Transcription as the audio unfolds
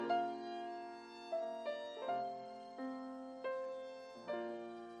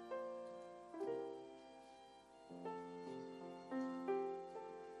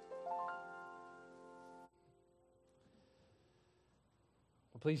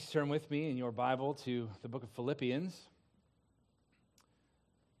Please turn with me in your Bible to the book of Philippians.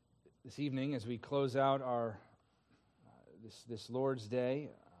 This evening, as we close out our this Lord's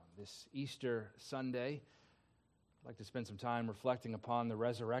Day, this Easter Sunday, I'd like to spend some time reflecting upon the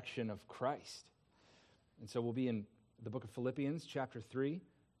resurrection of Christ. And so we'll be in the book of Philippians, chapter 3,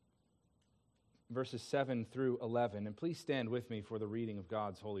 verses 7 through 11. And please stand with me for the reading of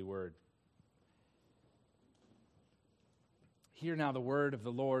God's holy word. Hear now the word of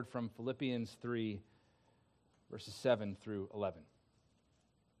the Lord from Philippians 3, verses 7 through 11.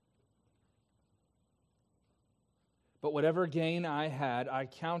 But whatever gain I had, I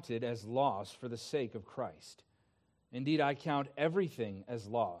counted as loss for the sake of Christ. Indeed, I count everything as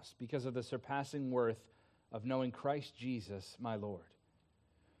loss because of the surpassing worth of knowing Christ Jesus, my Lord.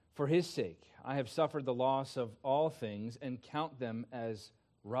 For his sake, I have suffered the loss of all things and count them as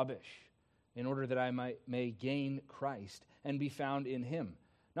rubbish, in order that I may gain Christ and be found in him,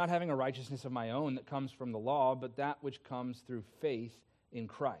 not having a righteousness of my own that comes from the law, but that which comes through faith in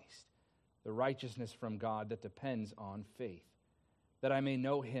Christ, the righteousness from God that depends on faith, that I may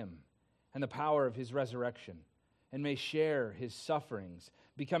know him and the power of his resurrection, and may share his sufferings,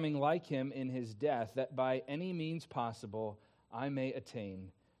 becoming like him in his death, that by any means possible I may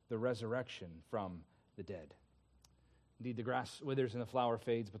attain the resurrection from the dead. Indeed, the grass withers and the flower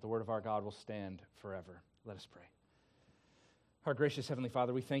fades, but the word of our God will stand forever. Let us pray. Our gracious Heavenly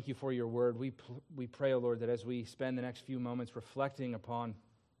Father, we thank you for your word. We pray, O Lord, that as we spend the next few moments reflecting upon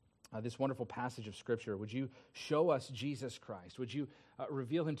this wonderful passage of Scripture, would you show us Jesus Christ? Would you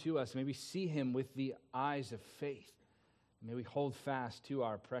reveal him to us? May we see him with the eyes of faith. May we hold fast to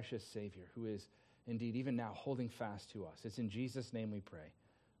our precious Savior, who is indeed even now holding fast to us. It's in Jesus' name we pray.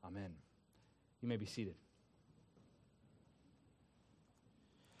 Amen. You may be seated.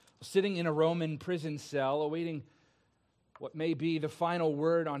 Sitting in a Roman prison cell, awaiting what may be the final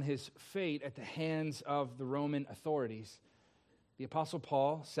word on his fate at the hands of the Roman authorities, the Apostle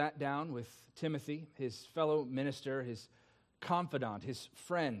Paul sat down with Timothy, his fellow minister, his confidant, his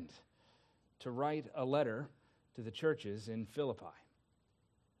friend, to write a letter to the churches in Philippi.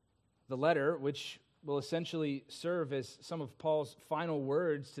 The letter, which will essentially serve as some of Paul's final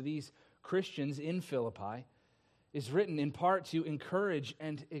words to these Christians in Philippi, is written in part to encourage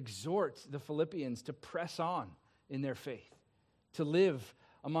and exhort the Philippians to press on in their faith, to live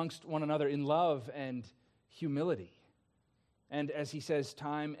amongst one another in love and humility. And as he says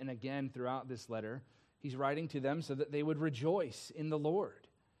time and again throughout this letter, he's writing to them so that they would rejoice in the Lord,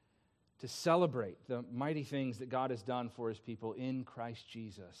 to celebrate the mighty things that God has done for his people in Christ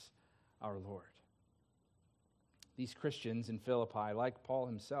Jesus, our Lord. These Christians in Philippi, like Paul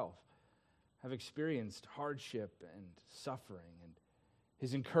himself, have experienced hardship and suffering, and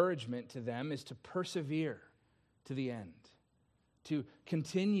his encouragement to them is to persevere to the end, to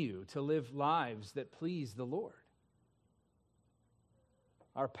continue to live lives that please the Lord.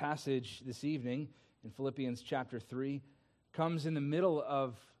 Our passage this evening in Philippians chapter 3 comes in the middle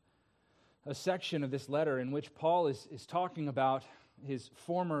of a section of this letter in which Paul is talking about his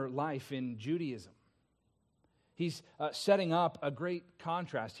former life in Judaism. He's setting up a great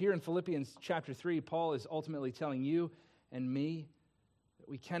contrast. Here in Philippians chapter 3, Paul is ultimately telling you and me that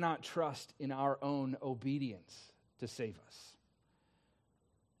we cannot trust in our own obedience to save us.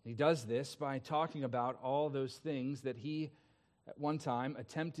 He does this by talking about all those things that he at one time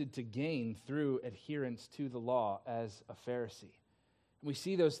attempted to gain through adherence to the law as a Pharisee. And we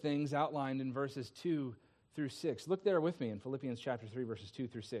see those things outlined in verses 2 through 6. Look there with me in Philippians chapter 3, verses 2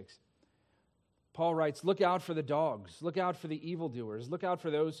 through 6. Paul writes, "Look out for the dogs, look out for the evildoers, look out for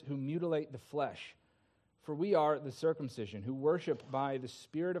those who mutilate the flesh. For we are the circumcision, who worship by the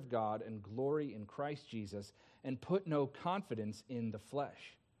Spirit of God and glory in Christ Jesus, and put no confidence in the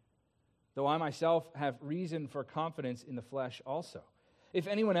flesh. Though I myself have reason for confidence in the flesh also. If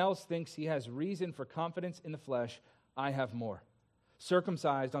anyone else thinks he has reason for confidence in the flesh, I have more.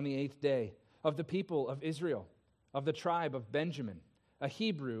 Circumcised on the 8th day, of the people of Israel, of the tribe of Benjamin, a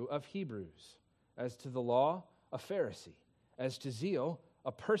Hebrew of Hebrews. As to the law, a Pharisee. As to zeal,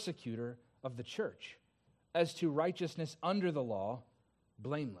 a persecutor of the church. As to righteousness under the law,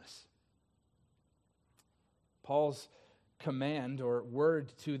 blameless." Paul's command or word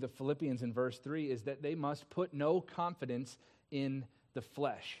to the Philippians in verse 3 is that they must put no confidence in the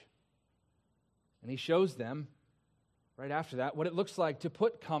flesh. And he shows them, right after that, what it looks like to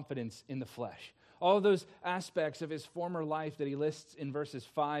put confidence in the flesh. All of those aspects of his former life that he lists in verses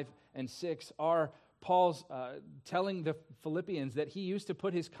 5 and 6 are Paul's telling the Philippians that he used to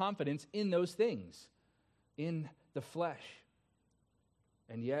put his confidence in those things, in the flesh.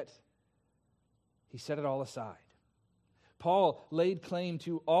 And yet, he set it all aside. Paul laid claim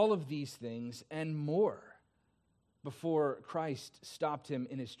to all of these things and more before Christ stopped him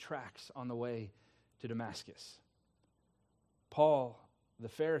in his tracks on the way to Damascus. Paul, the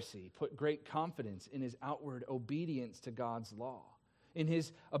Pharisee, put great confidence in his outward obedience to God's law, in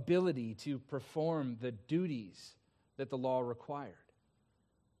his ability to perform the duties that the law required.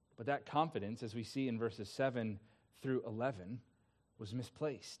 But that confidence, as we see in verses 7 through 11, was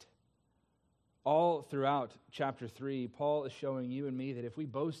misplaced. All throughout chapter 3, Paul is showing you and me that if we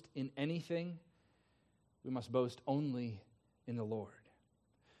boast in anything, we must boast only in the Lord.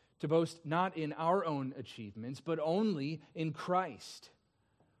 To boast not in our own achievements, but only in Christ,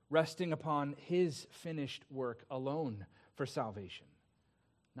 resting upon his finished work alone for salvation.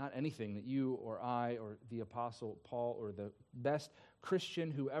 Not anything that you or I or the Apostle Paul or the best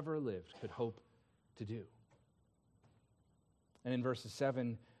Christian who ever lived could hope to do. And in verses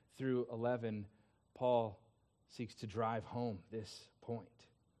 7 through 11, Paul seeks to drive home this point.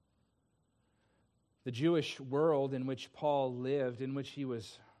 The Jewish world in which Paul lived, in which he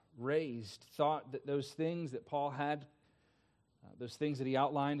was raised, thought that those things that Paul had, those things that he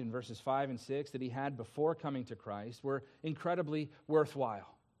outlined in verses 5 and 6 that he had before coming to Christ, were incredibly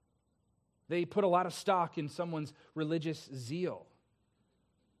worthwhile. They put a lot of stock in someone's religious zeal,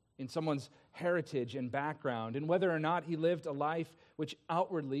 in someone's heritage and background, and whether or not he lived a life which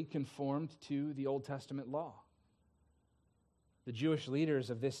outwardly conformed to the Old Testament law. The Jewish leaders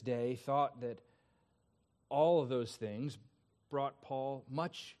of this day thought that all of those things brought Paul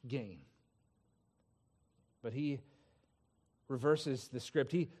much gain. But he reverses the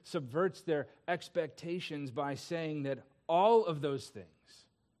script. He subverts their expectations by saying that all of those things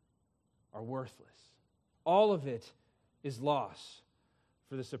are worthless. All of it is loss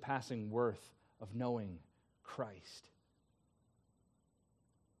for the surpassing worth of knowing Christ.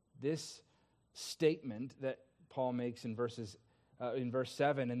 This statement that Paul makes in verse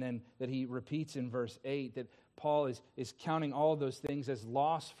 7, and then that he repeats in verse 8, that Paul is counting all of those things as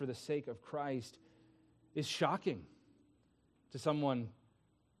loss for the sake of Christ, is shocking to someone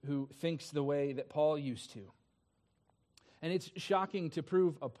who thinks the way that Paul used to. And it's shocking to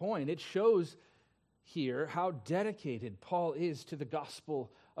prove a point. It shows here how dedicated Paul is to the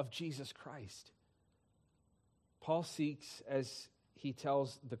gospel of Jesus Christ. Paul seeks, as he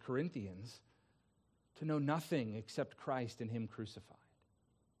tells the Corinthians, to know nothing except Christ and him crucified.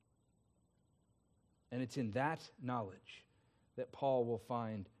 And it's in that knowledge that Paul will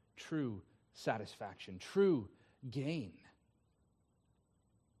find true satisfaction, true gain.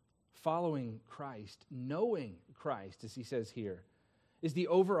 Following Christ, knowing Christ, as he says here, is the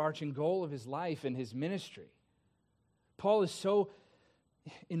overarching goal of his life and his ministry. Paul is so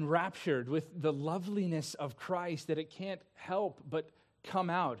enraptured with the loveliness of Christ that it can't help but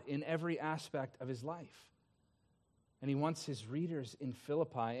come out in every aspect of his life. And he wants his readers in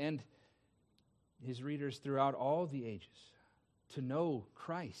Philippi and his readers throughout all the ages to know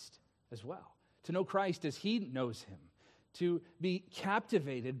Christ as well, to know Christ as he knows him, to be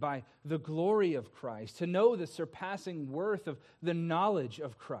captivated by the glory of Christ, to know the surpassing worth of the knowledge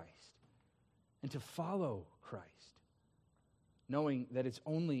of Christ, and to follow Christ, knowing that it's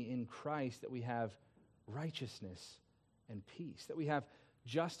only in Christ that we have righteousness and peace, that we have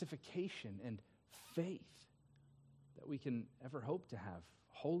justification and faith, that we can ever hope to have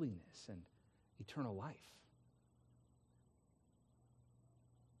holiness and eternal life.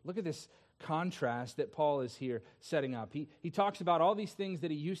 Look at this contrast that Paul is here setting up. He talks about all these things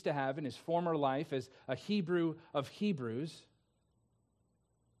that he used to have in his former life as a Hebrew of Hebrews.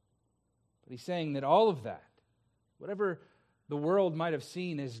 But he's saying that all of that, whatever the world might have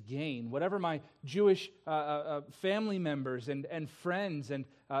seen as gain, whatever my Jewish family members and friends and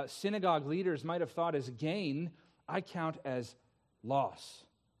synagogue leaders might have thought as gain, I count as loss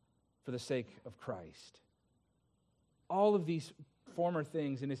for the sake of Christ. All of these former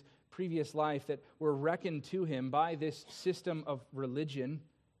things in his previous life that were reckoned to him by this system of religion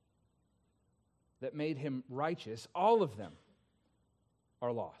that made him righteous, all of them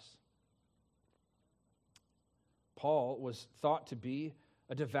are loss. Paul was thought to be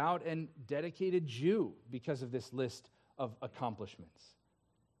a devout and dedicated Jew because of this list of accomplishments.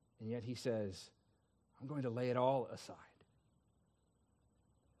 And yet he says, I'm going to lay it all aside.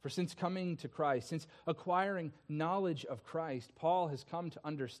 For since coming to Christ, since acquiring knowledge of Christ, Paul has come to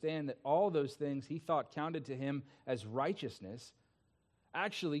understand that all those things he thought counted to him as righteousness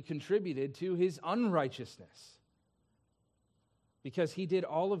actually contributed to his unrighteousness. Because he did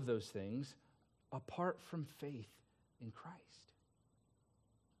all of those things apart from faith in Christ.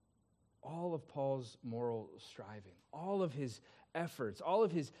 all of Paul's moral striving, all of his efforts, all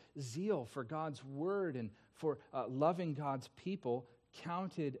of his zeal for God's word and for loving God's people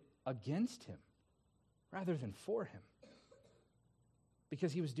counted against him rather than for him,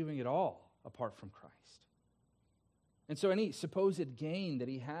 because he was doing it all apart from Christ. And so any supposed gain that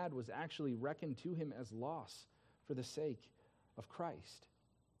he had was actually reckoned to him as loss for the sake of Christ.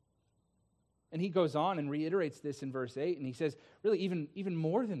 And he goes on and reiterates this in verse 8, and he says, really, even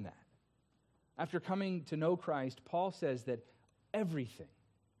more than that. After coming to know Christ, Paul says that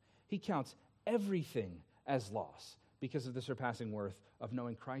he counts everything as loss because of the surpassing worth of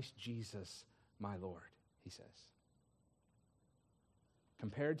knowing Christ Jesus, my Lord, he says.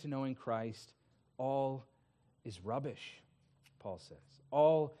 Compared to knowing Christ, all is rubbish, Paul says.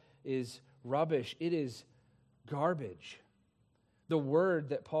 All is rubbish. It is garbage. The word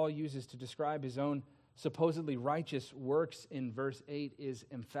that Paul uses to describe his own supposedly righteous works in verse 8 is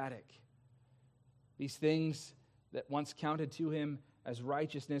emphatic. These things that once counted to him as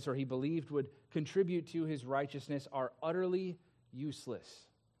righteousness, or he believed would contribute to his righteousness, are utterly useless.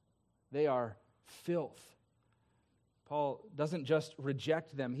 They are filth. Paul doesn't just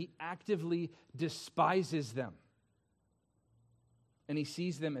reject them, he actively despises them. And he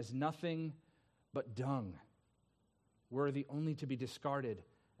sees them as nothing but dung, worthy only to be discarded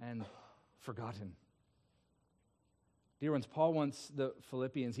and forgotten. Dear ones, Paul wants the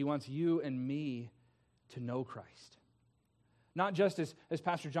Philippians, he wants you and me to know Christ. Not just as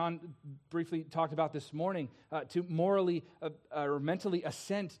Pastor John briefly talked about this morning, to morally or mentally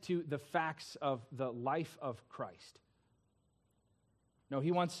assent to the facts of the life of Christ. No,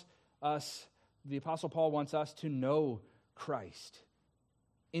 he wants us, the Apostle Paul wants us to know Christ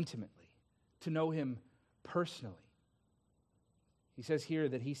intimately, to know him personally. He says here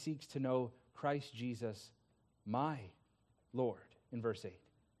that he seeks to know Christ Jesus, my Lord, in verse 8.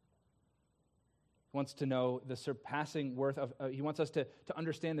 He wants to know the surpassing worth of, he wants us to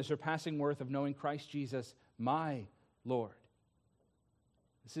understand the surpassing worth of knowing Christ Jesus, my Lord.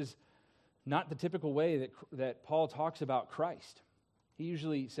 This is not the typical way that Paul talks about Christ. He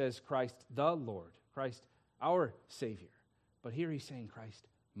usually says Christ the Lord, Christ our Savior. But here he's saying Christ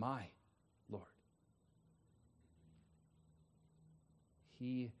my Lord.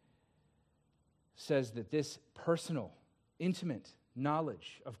 He says that this personal, intimate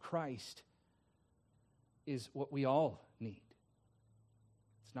knowledge of Christ is what we all need.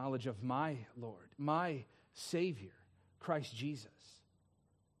 It's knowledge of my Lord, my Savior, Christ Jesus.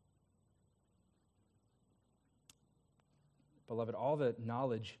 Beloved, all the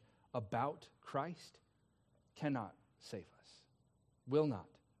knowledge about Christ cannot save us, will not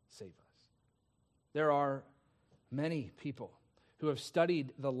save us. There are many people who have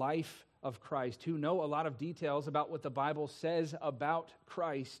studied the life of Christ, who know a lot of details about what the Bible says about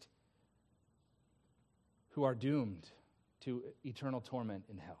Christ, who are doomed to eternal torment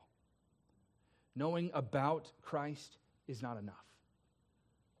in hell. Knowing about Christ is not enough.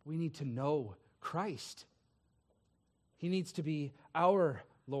 We need to know Christ. He needs to be our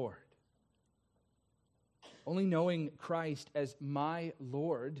Lord. Only knowing Christ as my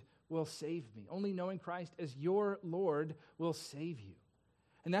Lord will save me. Only knowing Christ as your Lord will save you.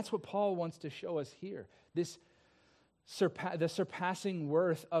 And that's what Paul wants to show us here. The surpassing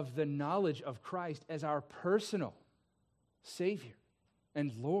worth of the knowledge of Christ as our personal Savior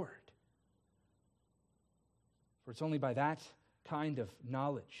and Lord. For it's only by that kind of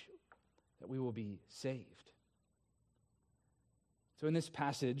knowledge that we will be saved. So in this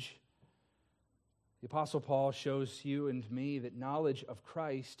passage, the Apostle Paul shows you and me that knowledge of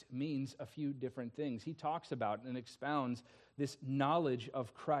Christ means a few different things. He talks about and expounds this knowledge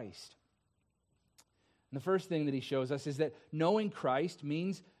of Christ. And the first thing that he shows us is that knowing Christ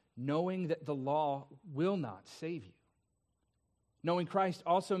means knowing that the law will not save you. Knowing Christ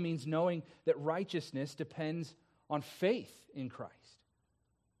also means knowing that righteousness depends on faith in Christ.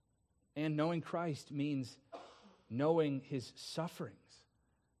 And knowing Christ means knowing his sufferings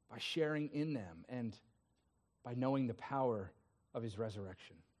by sharing in them and by knowing the power of his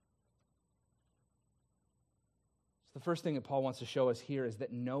resurrection. So the first thing that Paul wants to show us here is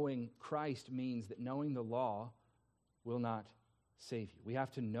that knowing Christ means that knowing the law will not save you. We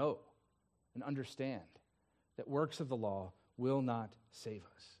have to know and understand that works of the law will not save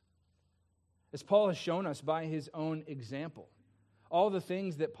us. As Paul has shown us by his own example, all the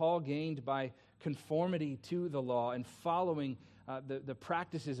things that Paul gained by conformity to the law and following the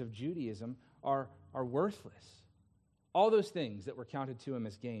practices of Judaism are worthless. All those things that were counted to him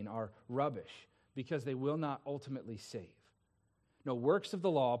as gain are rubbish because they will not ultimately save. No, works of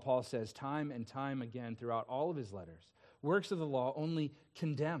the law, Paul says time and time again throughout all of his letters, works of the law only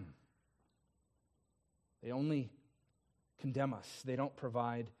condemn. They only condemn us. They don't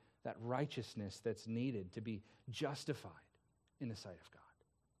provide that righteousness that's needed to be justified in the sight of God,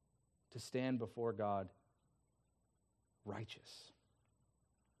 to stand before God righteous.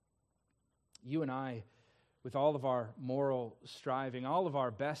 You and I, with all of our moral striving, all of our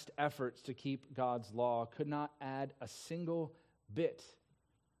best efforts to keep God's law, could not add a single bit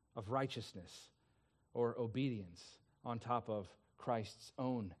of righteousness or obedience on top of Christ's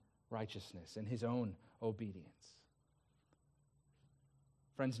own righteousness and his own obedience.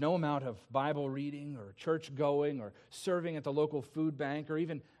 Friends, no amount of Bible reading or church going or serving at the local food bank or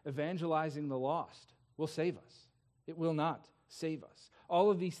even evangelizing the lost will save us. It will not save us.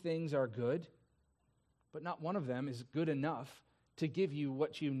 All of these things are good, but not one of them is good enough to give you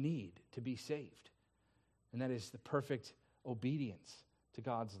what you need to be saved. And that is the perfect obedience to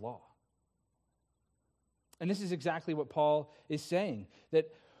God's law. And this is exactly what Paul is saying,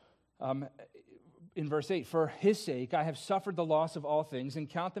 that in verse 8, "For his sake I have suffered the loss of all things and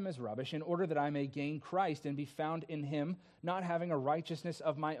count them as rubbish, in order that I may gain Christ and be found in him, not having a righteousness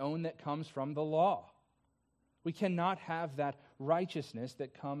of my own that comes from the law." We cannot have that righteousness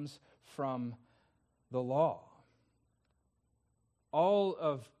that comes from the law. All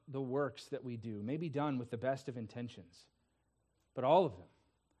of the works that we do may be done with the best of intentions, but all of them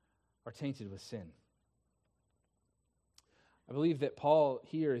are tainted with sin. I believe that Paul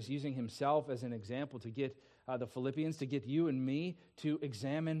here is using himself as an example to get the Philippians, to get you and me to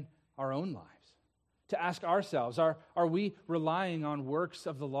examine our own lives, to ask ourselves, are we relying on works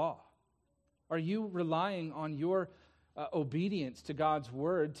of the law? Are you relying on your obedience to God's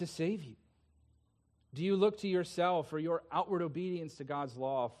word to save you? Do you look to yourself or your outward obedience to God's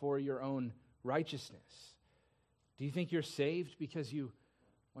law for your own righteousness? Do you think you're saved because you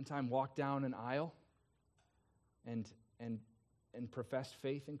one time walked down an aisle and professed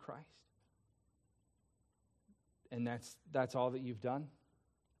faith in Christ? And that's all that you've done?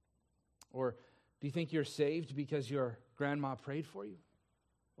 Or do you think you're saved because your grandma prayed for you?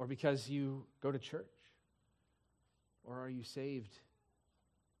 Or because you go to church? Or are you saved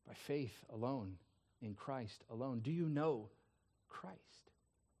by faith alone, in Christ alone? Do you know Christ?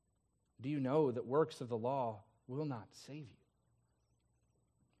 Do you know that works of the law will not save you?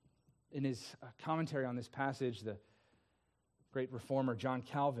 In his commentary on this passage, the great reformer John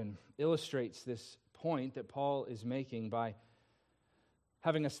Calvin illustrates this point that Paul is making by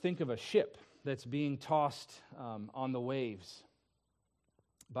having us think of a ship that's being tossed on the waves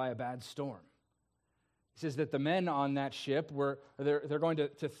by a bad storm. He says that the men on that ship they're going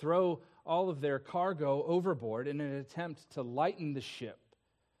to throw all of their cargo overboard in an attempt to lighten the ship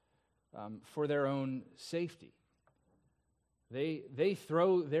for their own safety. They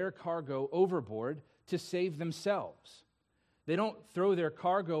throw their cargo overboard to save themselves. They don't throw their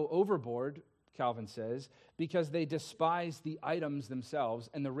cargo overboard, Calvin says, because they despise the items themselves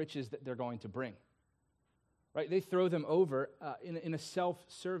and the riches that they're going to bring. Right? They throw them over in a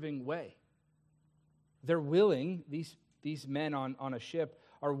self-serving way. They're willing, these men on a ship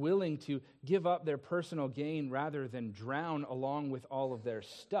are willing to give up their personal gain rather than drown along with all of their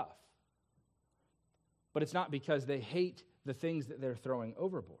stuff. But it's not because they hate the things that they're throwing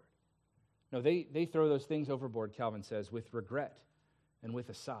overboard. No, they throw those things overboard, Calvin says, with regret and with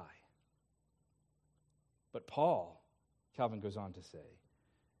a sigh. But Paul, Calvin goes on to say,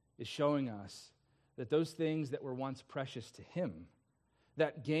 is showing us that those things that were once precious to him,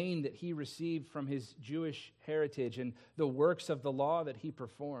 that gain that he received from his Jewish heritage and the works of the law that he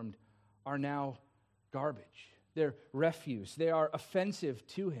performed, are now garbage. They're refuse. They are offensive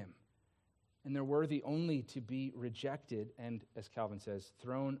to him. And they're worthy only to be rejected and, as Calvin says,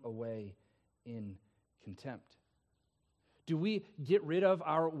 thrown away in contempt. Do we get rid of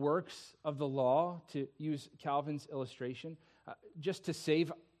our works of the law, to use Calvin's illustration, just to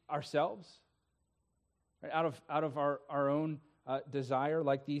save ourselves? Right? Out of our own desire,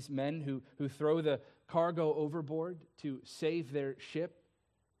 like these men who throw the cargo overboard to save their ship?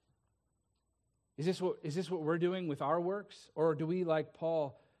 Is this what we're doing with our works? Or do we, like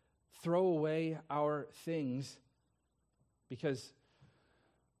Paul, throw away our things because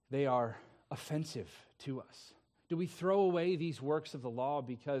they are offensive to us? Do we throw away these works of the law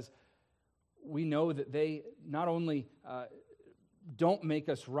because we know that they not only don't make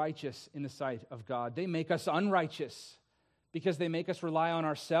us righteous in the sight of God, they make us unrighteous because they make us rely on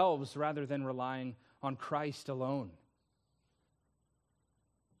ourselves rather than relying on Christ alone?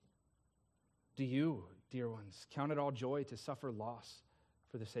 Do you, dear ones, count it all joy to suffer loss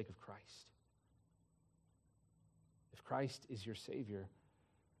for the sake of Christ? If Christ is your Savior,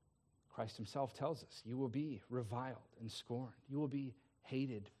 Christ himself tells us, you will be reviled and scorned. You will be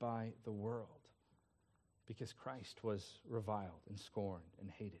hated by the world. because Christ was reviled and scorned and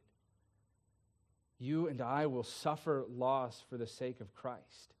hated. You and I will suffer loss for the sake of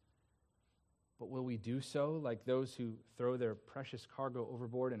Christ. But will we do so like those who throw their precious cargo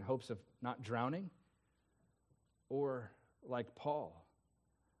overboard in hopes of not drowning? Or like Paul,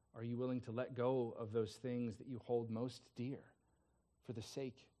 are you willing to let go of those things that you hold most dear for the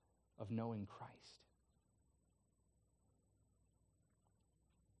sake of knowing Christ?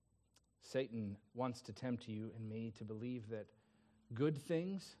 Satan wants to tempt you and me to believe that good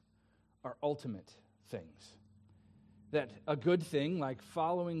things are ultimate things. That a good thing, like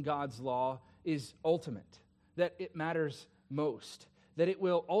following God's law, is ultimate. That it matters most. That it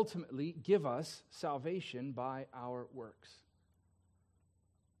will ultimately give us salvation by our works.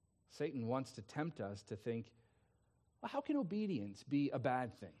 Satan wants to tempt us to think, well, how can obedience be a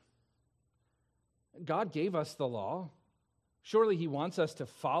bad thing? God gave us the law. Surely he wants us to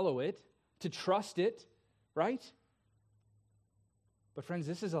follow it, to trust it, right? But friends,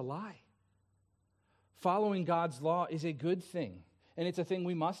 this is a lie. Following God's law is a good thing, and it's a thing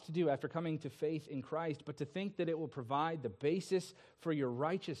we must do after coming to faith in Christ, but to think that it will provide the basis for your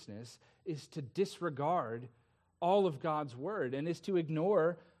righteousness is to disregard all of God's word and is to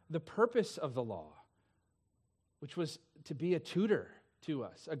ignore the purpose of the law, which was to be a tutor to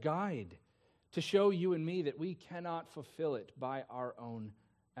us, a guide, to show you and me that we cannot fulfill it by our own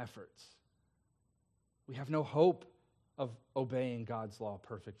efforts. We have no hope of obeying God's law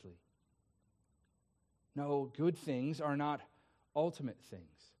perfectly. No, good things are not ultimate things.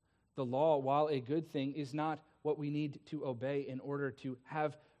 The law, while a good thing, is not what we need to obey in order to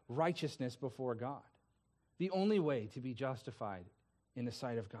have righteousness before God. The only way to be justified in the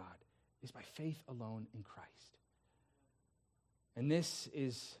sight of God is by faith alone in Christ. And this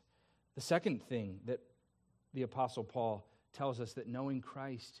is the second thing that the Apostle Paul tells us that knowing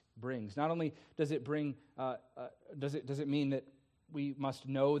Christ brings. Not only does it bring, does it mean that we must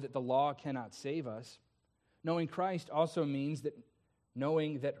know that the law cannot save us. Knowing Christ also means that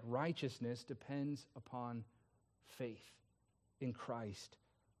knowing that righteousness depends upon faith in Christ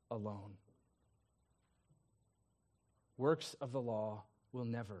alone. Works of the law will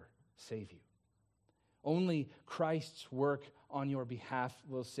never save you. Only Christ's work on your behalf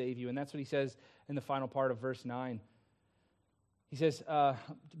will save you. And that's what he says in the final part of verse 9. He says,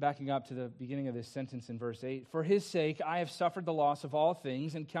 backing up to the beginning of this sentence in verse 8, "For his sake I have suffered the loss of all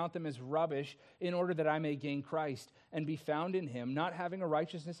things and count them as rubbish in order that I may gain Christ and be found in him, not having a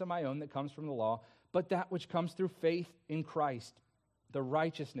righteousness of my own that comes from the law, but that which comes through faith in Christ, the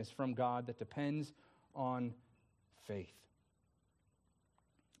righteousness from God that depends on faith."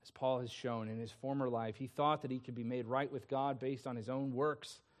 As Paul has shown in his former life, he thought that he could be made right with God based on his own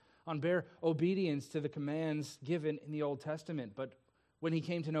works, on bare obedience to the commands given in the Old Testament. But when he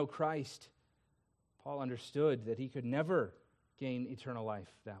came to know Christ, Paul understood that he could never gain eternal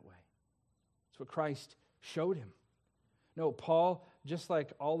life that way. That's what Christ showed him. No, Paul, just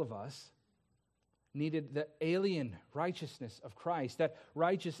like all of us, needed the alien righteousness of Christ, that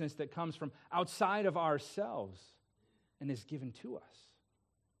righteousness that comes from outside of ourselves and is given to us.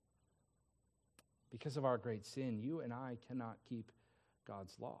 Because of our great sin, you and I cannot keep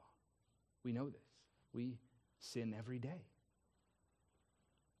God's law. We know this. We sin every day.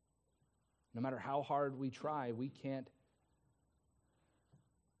 No matter how hard we try, we can't.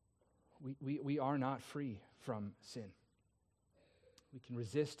 We are not free from sin. We can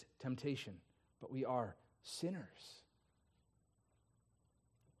resist temptation, but we are sinners.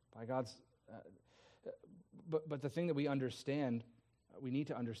 By God's, but the thing that we understand, we need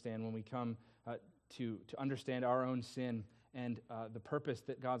to understand when we come to understand our own sin and the purpose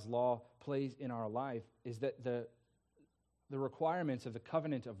that God's law plays in our life is that the requirements of the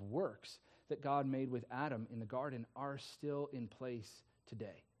covenant of works that God made with Adam in the garden are still in place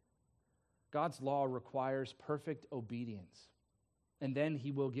today. God's law requires perfect obedience, and then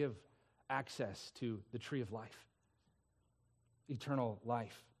he will give access to the tree of life, eternal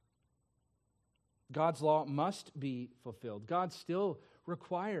life. God's law must be fulfilled. God still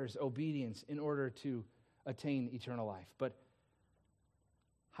requires obedience in order to attain eternal life. But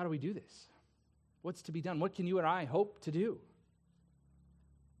how do we do this? What's to be done? What can you and I hope to do?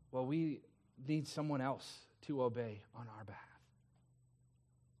 Well, we need someone else to obey on our behalf.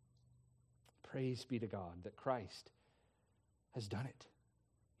 Praise be to God that Christ has done it.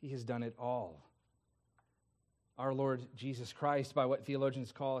 He has done it all. Our Lord Jesus Christ, by what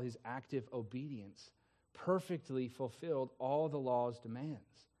theologians call his active obedience, perfectly fulfilled all the law's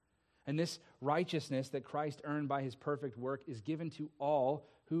demands. And this righteousness that Christ earned by his perfect work is given to all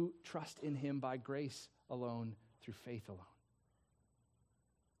who trust in him by grace alone, through faith alone.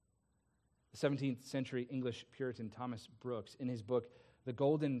 The 17th century English Puritan Thomas Brooks, in his book, The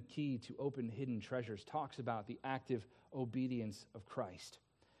Golden Key to Open Hidden Treasures, talks about the active obedience of Christ.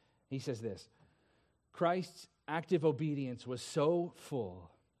 He says this: Christ's active obedience was so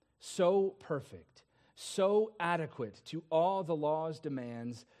full, so perfect, so adequate to all the law's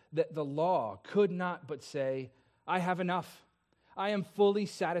demands that the law could not but say, I have enough. I am fully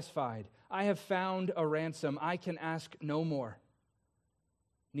satisfied. I have found a ransom. I can ask no more.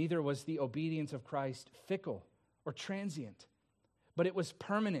 Neither was the obedience of Christ fickle or transient, but it was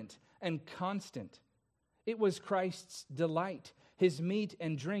permanent and constant. It was Christ's delight, his meat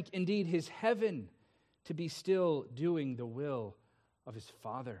and drink, indeed his heaven, to be still doing the will of his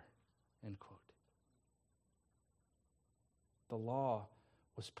Father. End quote. The law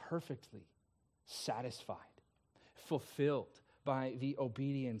was perfectly satisfied, fulfilled by the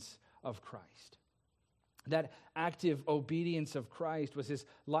obedience of Christ. That active obedience of Christ was his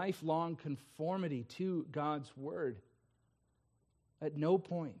lifelong conformity to God's word. At no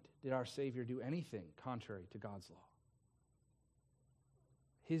point did our Savior do anything contrary to God's law.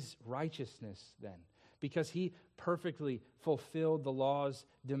 His righteousness, then, because he perfectly fulfilled the law's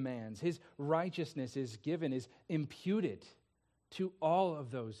demands, his righteousness is given, is imputed to all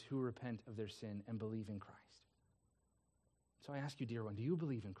of those who repent of their sin and believe in Christ. So I ask you, dear one, do you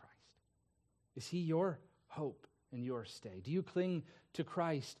believe in Christ? Is he your hope and your stay? Do you cling to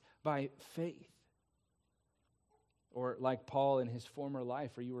Christ by faith? Or like Paul in his former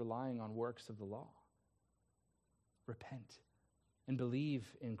life, are you relying on works of the law? Repent and believe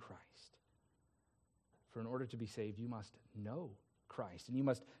in Christ. For in order to be saved, you must know Christ, and you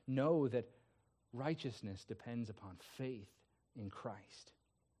must know that righteousness depends upon faith in Christ.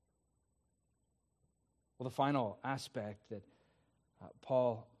 Well, the final aspect that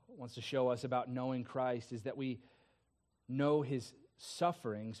Paul wants to show us about knowing Christ is that we know his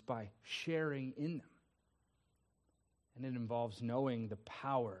sufferings by sharing in them. And it involves knowing the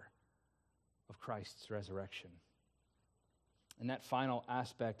power of Christ's resurrection. And that final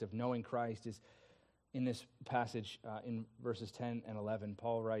aspect of knowing Christ is in this passage in verses 10 and 11.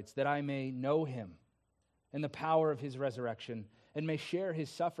 Paul writes, that I may know him and the power of his resurrection, and may share his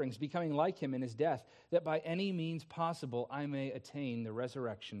sufferings, becoming like him in his death, that by any means possible I may attain the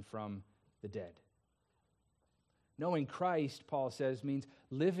resurrection from the dead. Knowing Christ, Paul says, means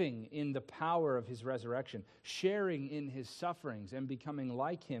living in the power of his resurrection, sharing in his sufferings, and becoming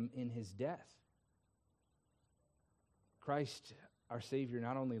like him in his death. Christ, our Savior,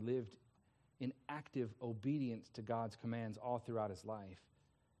 not only lived in active obedience to God's commands all throughout his life,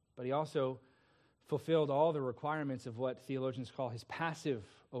 but he also fulfilled all the requirements of what theologians call his passive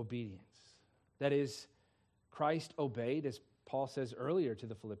obedience. That is, Christ obeyed, as Paul says earlier to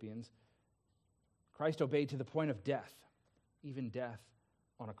the Philippians, Christ obeyed to the point of death, even death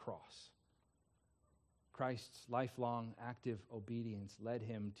on a cross. Christ's lifelong active obedience led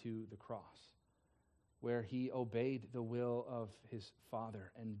him to the cross, where he obeyed the will of his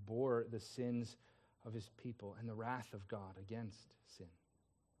Father and bore the sins of his people and the wrath of God against sin.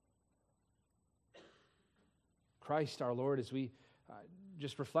 Christ our Lord, as we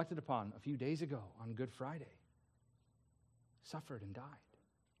just reflected upon a few days ago on Good Friday, suffered and died.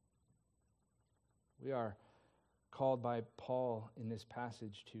 We are called by Paul in this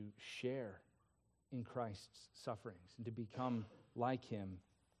passage to share in Christ's sufferings and to become like him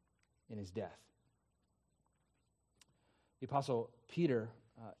in his death. The Apostle Peter,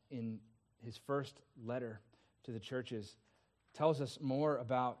 in his first letter to the churches, tells us more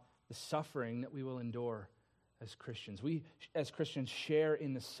about the suffering that we will endure as Christians. We, as Christians, share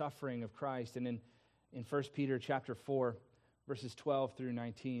in the suffering of Christ. And in 1 Peter chapter 4, verses 12 through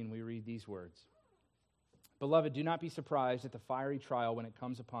 19, we read these words. Beloved, do not be surprised at the fiery trial when it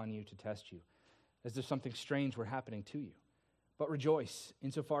comes upon you to test you, as though something strange were happening to you. But rejoice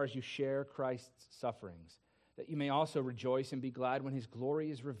insofar as you share Christ's sufferings, that you may also rejoice and be glad when his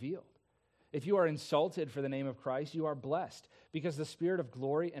glory is revealed. If you are insulted for the name of Christ, you are blessed, because the Spirit of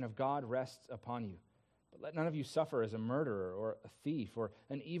glory and of God rests upon you. But let none of you suffer as a murderer or a thief or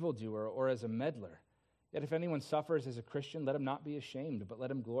an evildoer or as a meddler. Yet if anyone suffers as a Christian, let him not be ashamed, but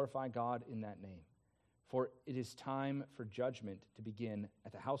let him glorify God in that name. For it is time for judgment to begin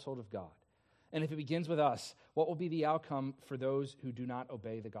at the household of God. And if it begins with us, what will be the outcome for those who do not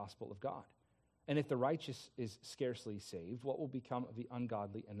obey the gospel of God? And if the righteous is scarcely saved, what will become of the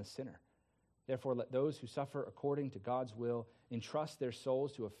ungodly and the sinner? Therefore, let those who suffer according to God's will entrust their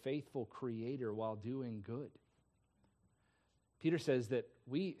souls to a faithful Creator while doing good. Peter says that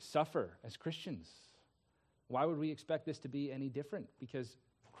we suffer as Christians. Why would we expect this to be any different? Because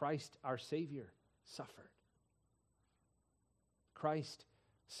Christ, our Savior, suffered. Christ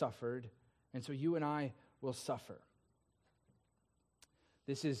suffered, And so you and I will suffer.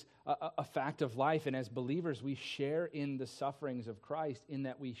 This is a fact of life, and as believers, we share in the sufferings of Christ in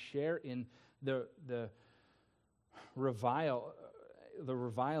that we share in the reviling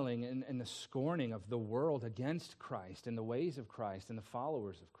and the scorning of the world against Christ and the ways of Christ and the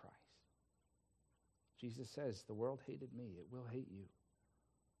followers of Christ. Jesus says, the world hated me, it will hate you.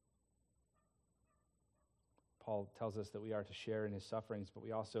 Paul tells us that we are to share in his sufferings, but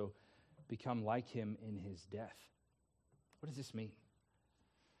we also become like him in his death. What does this mean?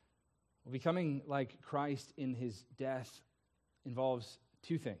 Well, becoming like Christ in his death involves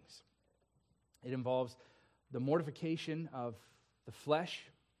two things. It involves the mortification of the flesh,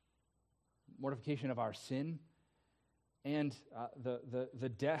 mortification of our sin, and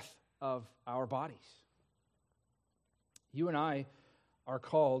the death of our bodies. You and I are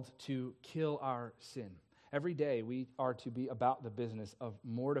called to kill our sin. Every day we are to be about the business of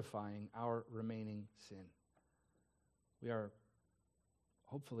mortifying our remaining sin. We are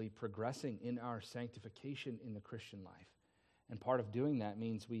hopefully progressing in our sanctification in the Christian life. And part of doing that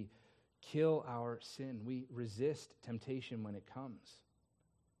means we kill our sin. We resist temptation when it comes.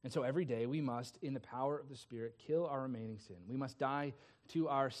 And so every day we must, in the power of the Spirit, kill our remaining sin. We must die to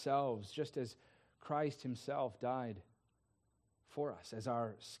ourselves, just as Christ himself died for us as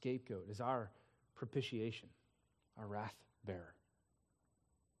our scapegoat, as our propitiation, our wrath bearer.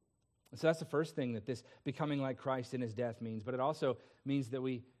 And so that's the first thing that this becoming like Christ in his death means, but it also means that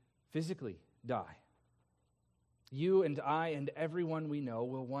we physically die. You and I and everyone we know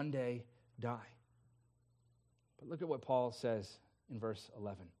will one day die. But look at what Paul says in verse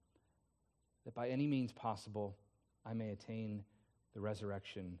 11, that by any means possible I may attain the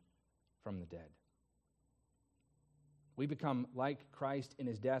resurrection from the dead. We become like Christ in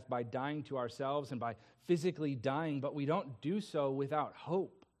his death by dying to ourselves and by physically dying, but we don't do so without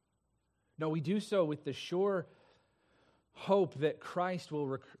hope. No, we do so with the sure hope that Christ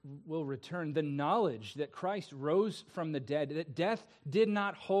will return, the knowledge that Christ rose from the dead, that death did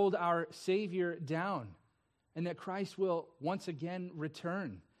not hold our Savior down, and that Christ will once again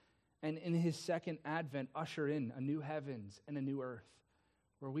return, and in his second advent usher in a new heavens and a new earth,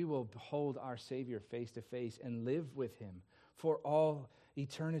 where we will behold our Savior face to face and live with him for all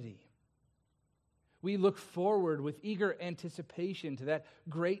eternity. We look forward with eager anticipation to that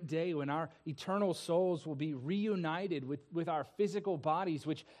great day when our eternal souls will be reunited with our physical bodies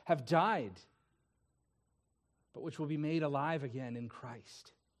which have died, but which will be made alive again in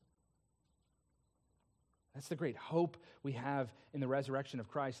Christ. That's the great hope we have in the resurrection of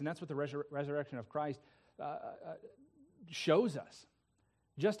Christ, and that's what the resurrection of Christ shows us.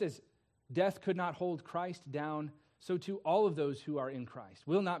 Just as death could not hold Christ down, so too all of those who are in Christ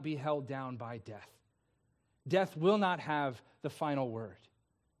will not be held down by death. Death will not have the final word,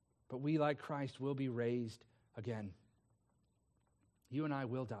 but we, like Christ, will be raised again. You and I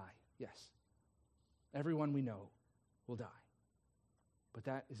will die, yes. Everyone we know will die. But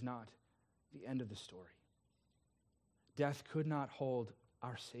that is not the end of the story. Death could not hold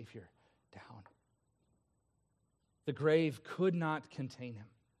our Savior down. The grave could not contain him.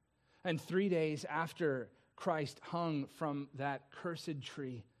 And 3 days after Christ hung from that cursed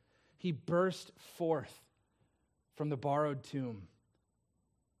tree, he burst forth from the borrowed tomb,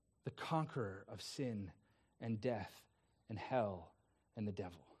 the conqueror of sin and death and hell and the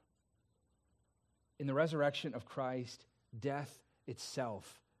devil. In the resurrection of Christ, death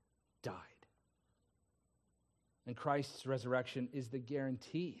itself died. And Christ's resurrection is the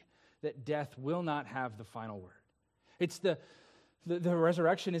guarantee that death will not have the final word. It's the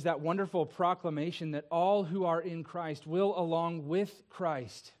resurrection is that wonderful proclamation that all who are in Christ will, along with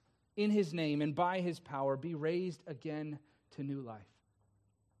Christ, in his name and by his power, be raised again to new life.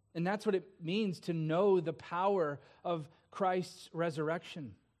 And that's what it means to know the power of Christ's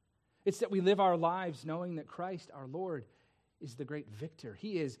resurrection. It's that we live our lives knowing that Christ, our Lord, is the great victor.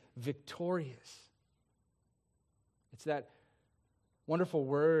 He is victorious. It's that wonderful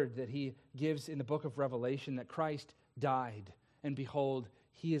word that he gives in the book of Revelation that Christ died, and behold,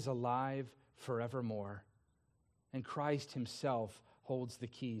 he is alive forevermore. And Christ himself holds the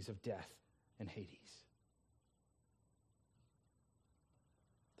keys of death and Hades.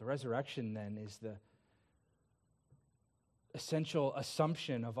 The resurrection, then, is the essential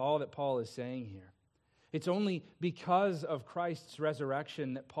assumption of all that Paul is saying here. It's only because of Christ's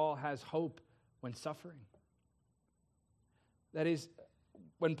resurrection that Paul has hope when suffering. That is,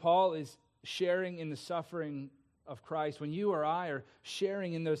 when Paul is sharing in the suffering of Christ, when you or I are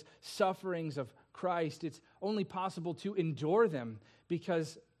sharing in those sufferings of Christ, it's only possible to endure them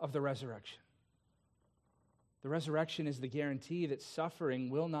because of the resurrection. The resurrection is the guarantee that suffering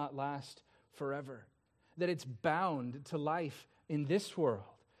will not last forever, that it's bound to life in this world,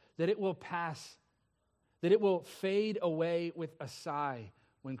 that it will pass, that it will fade away with a sigh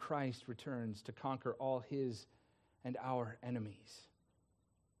when Christ returns to conquer all his and our enemies.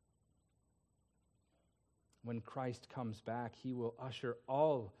 When Christ comes back, he will usher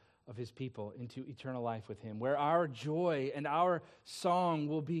all of his people into eternal life with him, where our joy and our song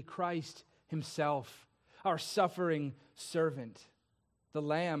will be Christ himself, our suffering servant, the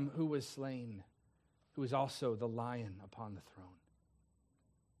Lamb who was slain, who is also the Lion upon the throne.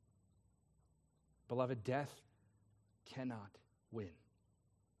 Beloved, death cannot win.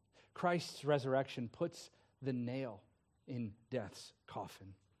 Christ's resurrection puts the nail in death's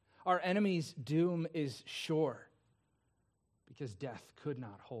coffin. Our enemy's doom is sure because death could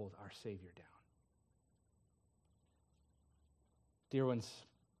not hold our Savior down. Dear ones,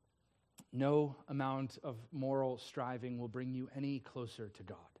 no amount of moral striving will bring you any closer to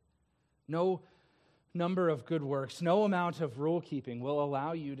God. No number of good works, no amount of rule keeping will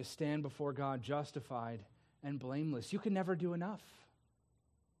allow you to stand before God justified and blameless. You can never do enough.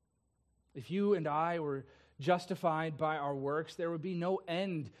 If you and I were justified by our works, there would be no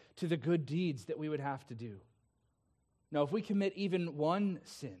end to the good deeds that we would have to do. Now, if we commit even one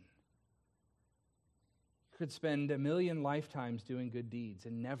sin, you could spend 1,000,000 lifetimes doing good deeds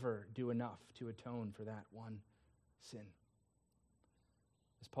and never do enough to atone for that one sin.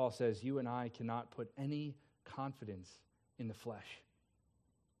 As Paul says, you and I cannot put any confidence in the flesh.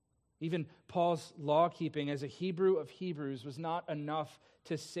 Even Paul's law keeping as a Hebrew of Hebrews was not enough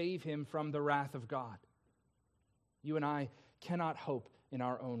to save him from the wrath of God. You and I cannot hope in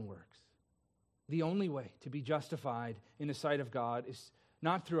our own works. The only way to be justified in the sight of God is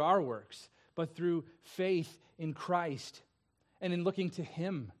not through our works, but through faith in Christ and in looking to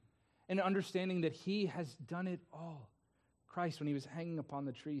him and understanding that he has done it all. Christ, when he was hanging upon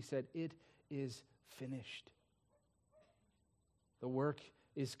the tree, said, "It is finished." The work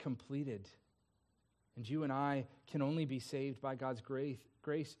is completed. And you and I can only be saved by God's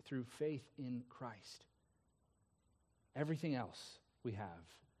grace through faith in Christ. Everything else we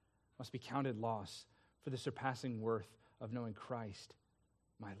have must be counted loss for the surpassing worth of knowing Christ,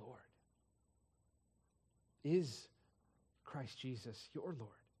 my Lord. Is Christ Jesus your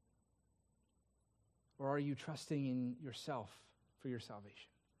Lord? Or are you trusting in yourself for your salvation?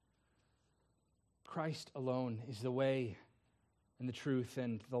 Christ alone is the way and the truth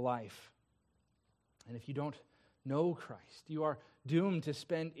and the life. And if you don't know Christ, you are doomed to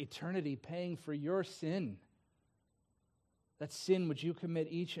spend eternity paying for your sin. That sin which you commit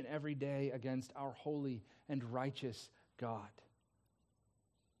each and every day against our holy and righteous God.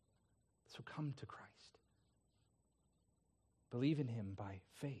 So come to Christ. Believe in him by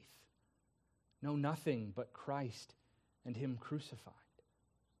faith. Know nothing but Christ and him crucified.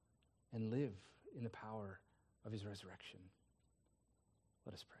 And live in the power of his resurrection.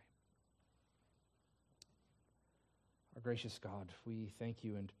 Let us pray. Our gracious God, we thank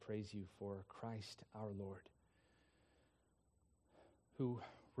you and praise you for Christ our Lord, who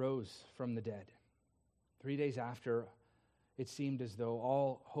rose from the dead. 3 days after it seemed as though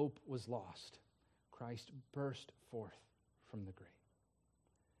all hope was lost, Christ burst forth from the grave.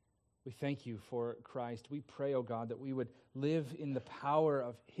 We thank you for Christ. We pray, O God, that we would live in the power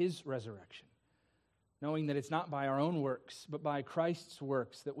of his resurrection, knowing that it's not by our own works, but by Christ's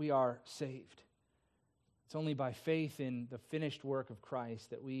works that we are saved. It's only by faith in the finished work of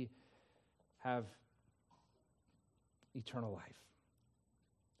Christ that we have eternal life.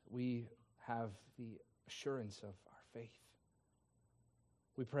 We have the assurance of our faith.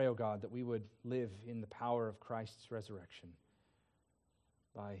 We pray, O God, that we would live in the power of Christ's resurrection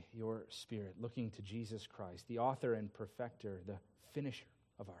by your Spirit, looking to Jesus Christ, the author and perfecter, the finisher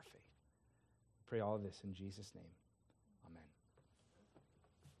of our faith. We pray all of this in Jesus' name. Amen.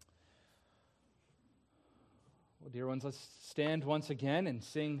 Well, dear ones, let's stand once again and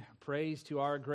sing praise to our great